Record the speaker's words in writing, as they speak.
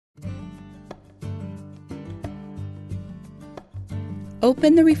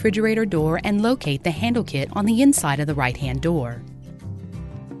Open the refrigerator door and locate the handle kit on the inside of the right-hand door.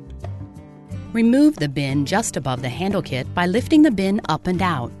 Remove the bin just above the handle kit by lifting the bin up and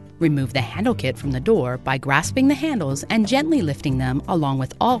out. Remove the handle kit from the door by grasping the handles and gently lifting them along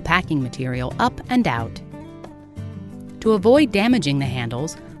with all packing material up and out. To avoid damaging the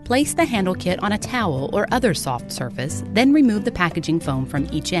handles, place the handle kit on a towel or other soft surface, then remove the packaging foam from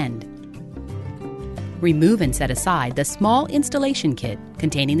each end. Remove and set aside the small installation kit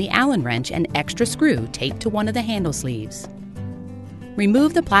containing the Allen wrench and extra screw taped to one of the handle sleeves.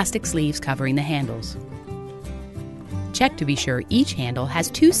 Remove the plastic sleeves covering the handles. Check to be sure each handle has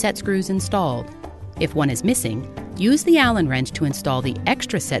 2 set screws installed. If one is missing, use the Allen wrench to install the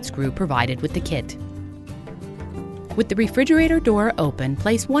extra set screw provided with the kit. With the refrigerator door open,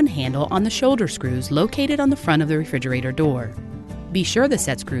 place one handle on the shoulder screws located on the front of the refrigerator door. Be sure the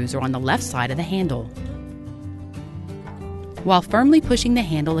set screws are on the left side of the handle. While firmly pushing the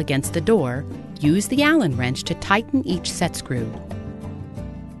handle against the door, use the Allen wrench to tighten each set screw.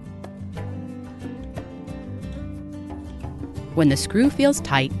 When the screw feels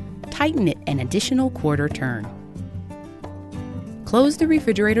tight, tighten it an additional 1/4 turn. Close the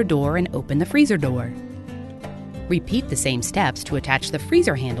refrigerator door and open the freezer door. Repeat the same steps to attach the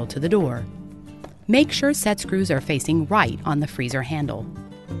freezer handle to the door. Make sure set screws are facing right on the freezer handle.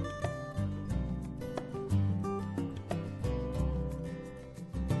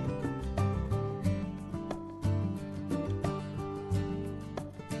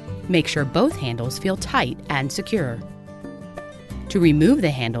 Make sure both handles feel tight and secure. To remove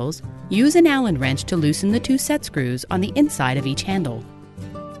the handles, use an Allen wrench to loosen the 2 set screws on the inside of each handle.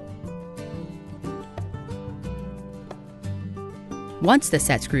 Once the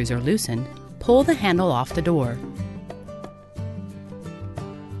set screws are loosened, pull the handle off the door.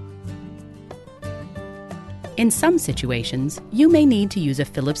 In some situations, you may need to use a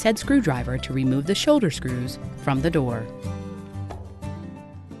Phillips head screwdriver to remove the shoulder screws from the door.